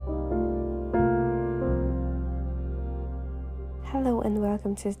Hello and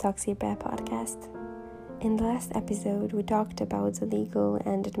welcome to the Toxic Bear podcast. In the last episode, we talked about the legal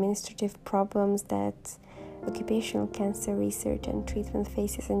and administrative problems that occupational cancer research and treatment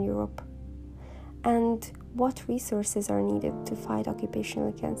faces in Europe, and what resources are needed to fight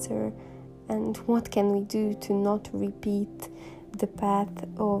occupational cancer, and what can we do to not repeat the path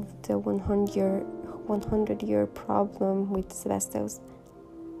of the 100-year problem with asbestos.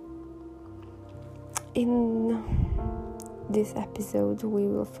 In this episode, we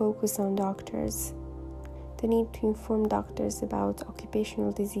will focus on doctors, the need to inform doctors about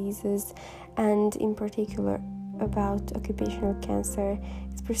occupational diseases, and in particular about occupational cancer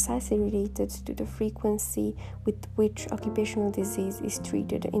is precisely related to the frequency with which occupational disease is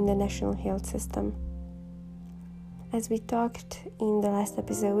treated in the national health system. As we talked in the last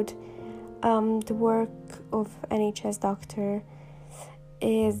episode, the work of NHS doctor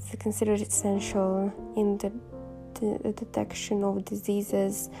is considered essential in the detection of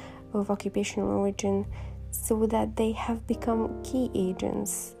diseases of occupational origin, so that they have become key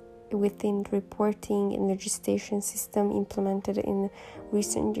agents within the reporting and registration system implemented in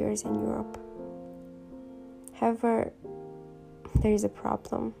recent years in Europe. However, there is a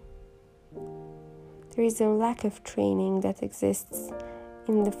problem. There is a lack of training that exists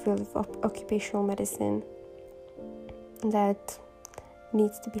in the field of occupational medicine that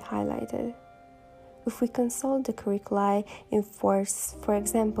needs to be highlighted. If we consult the curricula in force, for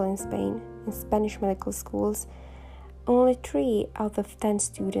example in Spain, in Spanish medical schools, only 3 out of 10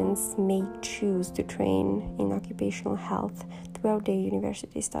 students may choose to train in occupational health throughout their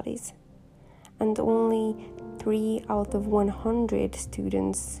university studies, and only 3 out of 100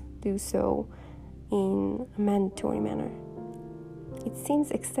 students do so in a mandatory manner. It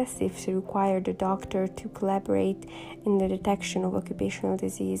seems excessive to require the doctor to collaborate in the detection of occupational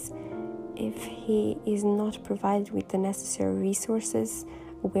disease if he is not provided with the necessary resources,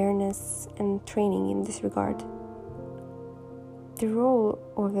 awareness, and training in this regard. The role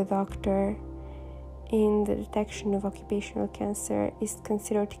of the doctor in the detection of occupational cancer is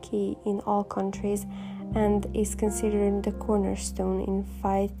considered key in all countries and is considered the cornerstone in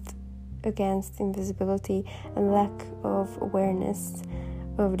fight against invisibility and lack of awareness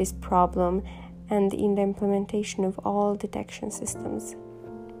of this problem and in the implementation of all detection systems.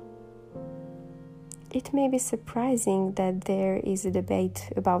 It may be surprising that there is a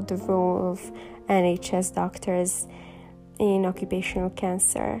debate about the role of NHS doctors in occupational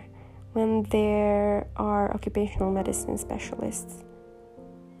cancer when there are occupational medicine specialists.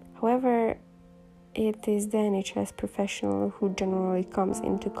 However, it is the NHS professional who generally comes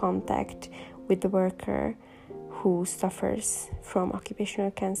into contact with the worker who suffers from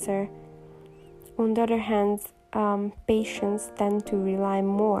occupational cancer. On the other hand, patients tend to rely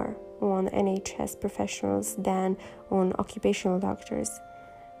more on NHS professionals than on occupational doctors.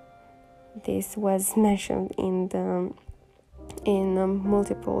 This was mentioned in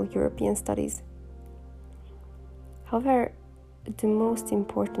multiple European studies. However, the most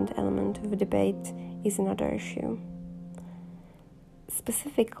important element of the debate is another issue.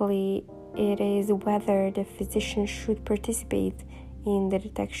 Specifically, it is whether the physician should participate in the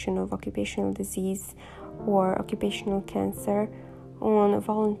detection of occupational disease or occupational cancer on a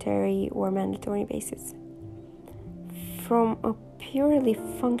voluntary or mandatory basis. From a purely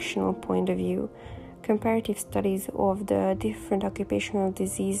functional point of view, comparative studies of the different occupational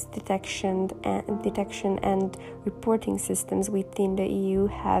disease detection and reporting systems within the EU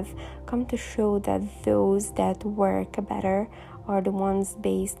have come to show that those that work better are the ones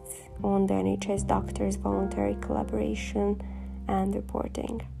based on the NHS doctors' voluntary collaboration and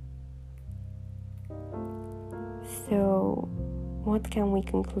reporting. So, what can we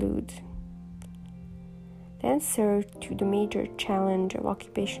conclude? The answer to the major challenge of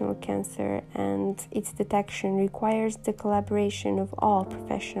occupational cancer and its detection requires the collaboration of all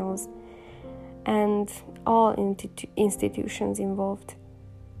professionals and all institutions involved.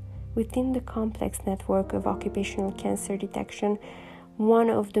 Within the complex network of occupational cancer detection,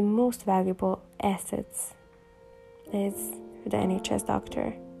 one of the most valuable assets is the NHS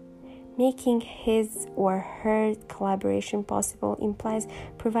doctor. Making his or her collaboration possible implies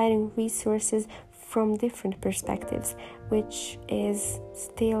providing resources from different perspectives, which is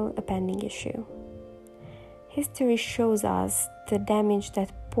still a pending issue. History shows us the damage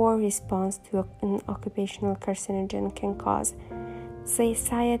that poor response to an occupational carcinogen can cause.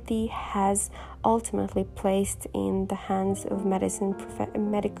 Society has ultimately placed in the hands of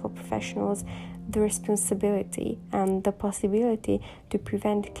medical professionals the responsibility and the possibility to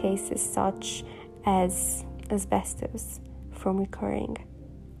prevent cases such as asbestos from recurring.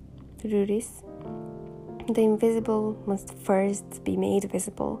 To do this, The invisible must first be made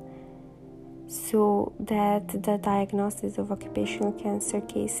visible, so that the diagnosis of occupational cancer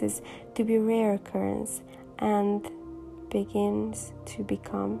cases to be rare occurrence and begins to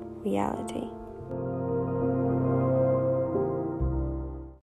become reality.